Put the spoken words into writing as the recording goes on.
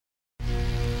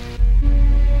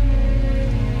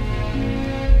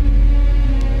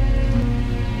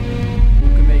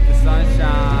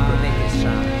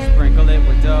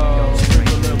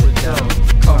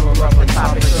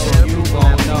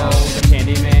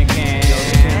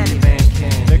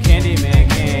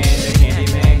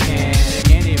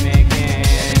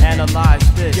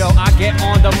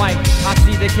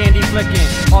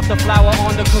Off the flour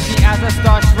on the cookie as I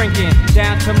start shrinking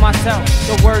down to myself,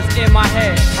 the words in my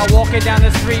head. I walk it down the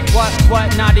street,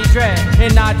 what, naughty dread.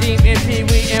 And Nadim, and Pee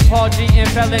Wee, and Paul G, and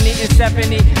Felony, and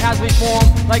Stephanie. As we form,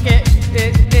 like it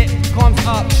comes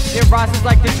up, it rises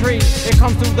like the tree. It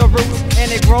comes through the roots,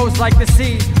 and it grows like the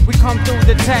seeds. We come through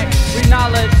the tech, we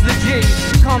knowledge the G.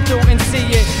 We come through and see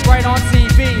it right on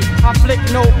TV. I flick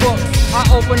notebooks, I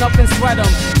open up and sweat them.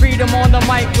 Read them on the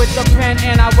mic with the pen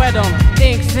and I wet them.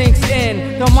 Ink sinks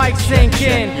in, the mic sink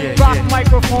in. Rock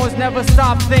microphones never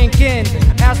stop thinking.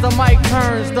 As the mic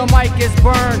turns, the mic is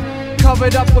burned.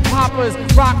 Covered up with poppers,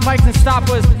 rock mics and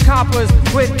stoppers, coppers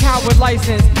with coward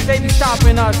license. They be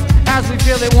stopping us as we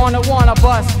feel it, wanna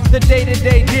bust the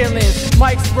day-to-day dealings.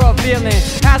 Mics revealing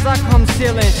as I come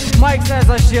stealing. Mics as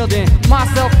I shielding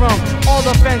myself from all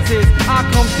offenses. I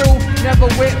come through, never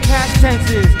with past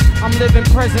tenses. I'm living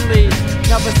presently,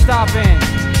 never stopping.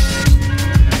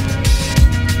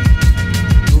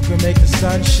 Who can make the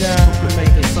sun shine? Who can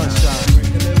make the sun shine?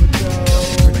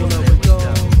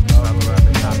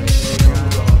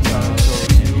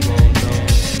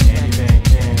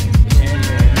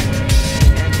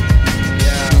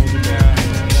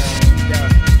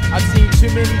 Too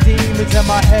many demons in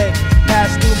my head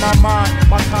pass through my mind.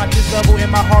 My conscious level in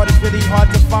my heart is really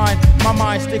hard to find. My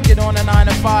mind sticking on a 9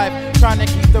 to 5, trying to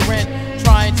keep the rent,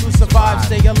 trying to survive,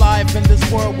 stay alive in this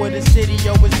world where the city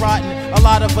is rotten. A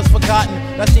lot of us forgotten,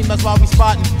 that seems that's why we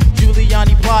spotting.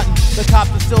 Giuliani plotting, the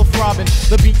cops are still throbbing,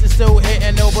 the beats are still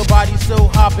hitting, everybody's still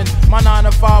hopping. My 9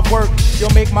 to 5 work,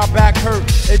 you'll make my back hurt.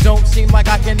 It don't seem like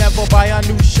I can ever buy a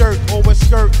new shirt or a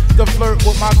skirt to flirt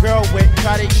with my girl with,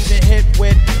 try to even hit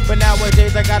with. But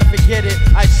nowadays I gotta forget it,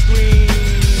 I scream.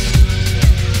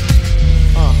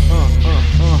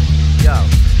 Yo,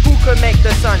 who could make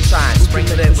the sunshine?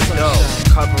 Sprinkle it with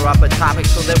dough. Cover up a topic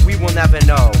so that we will never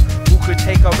know. Who could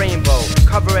take a rainbow,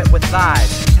 cover it with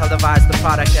lies, televise the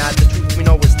product as the truth we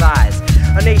know is lies.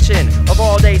 A nation of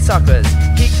all-day suckers,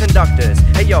 heat conductors.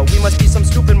 Hey yo, we must be some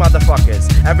stupid motherfuckers.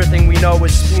 Everything we know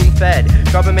is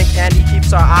spoon-fed. Government candy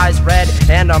keeps our eyes red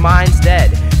and our minds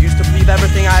dead. Used to believe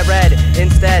everything I read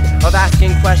instead of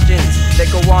asking questions that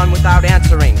go on without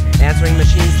answering. Answering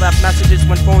machines left messages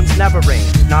when phones never ring.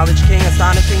 Knowledge king,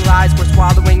 astonishing lies we're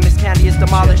swallowing. This candy is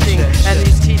demolishing, and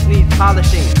these teeth need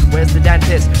polishing. Where's the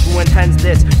dentist who intends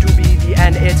this to be the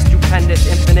end? It's stupendous,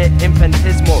 infinite,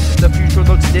 infinitesimal. The future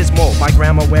looks dismal. My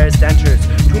grandma wears dentures.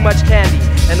 Too much candy,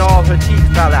 and all her teeth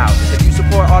fell out. If you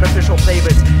support artificial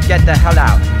flavors, get the hell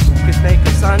out. Who could make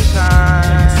the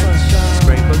sunshine?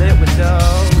 Sprinkle it with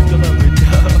dough.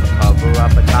 Cover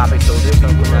up a topic so that we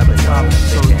will never stop. The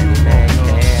Candyman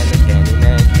can, the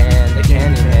Candyman can, the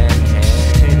Candyman can.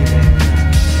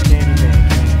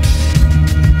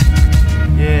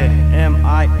 Yeah,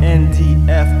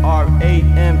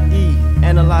 Mindframe.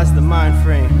 Analyze the mind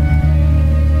frame.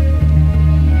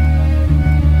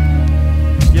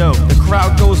 Yo, the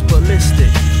crowd goes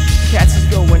ballistic. Cats is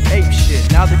going ape shit.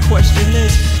 Now the question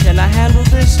is, can I handle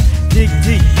this? Dig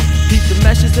deep. Deep the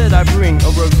message that I bring, a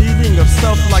revealing of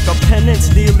self like a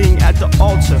penance kneeling at the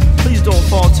altar. Please don't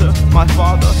falter, my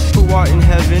Father who art in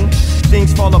heaven.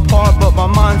 Things fall apart, but my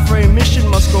mind frame mission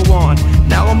must go on.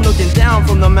 Now I'm looking down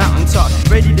from the mountaintop,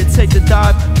 ready to take the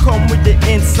dive. Come with the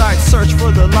insight, search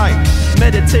for the light.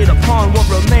 Meditate upon what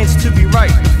remains to be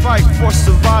right. The fight for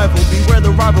survival, beware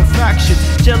the rival factions.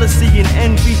 Jealousy and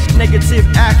envy, negative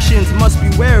actions must be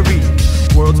wary.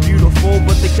 World's beautiful,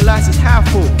 but the glass is half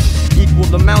full.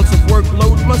 Equal amounts of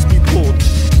workload must be pulled.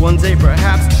 One day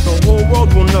perhaps the whole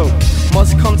world will know.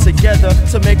 Must come together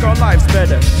to make our lives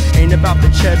better. Ain't about the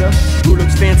cheddar, who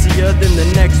looks fancier than the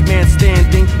next man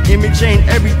standing. Image ain't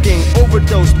everything,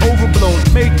 overdosed, overblown.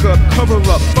 Makeup, cover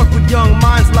up, fuck with young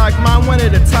minds like mine. One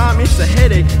at a time, it's a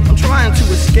headache, I'm trying to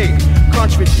escape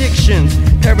contradictions,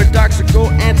 paradoxical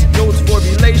antidotes for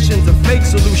relations. A fake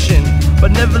solution,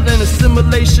 benevolent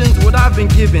assimilations. What I've been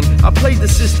given, I played the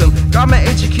system, got my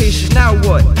education, now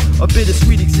what? A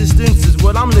bittersweet existence is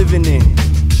what I'm living in.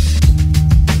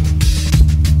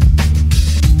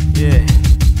 Yeah.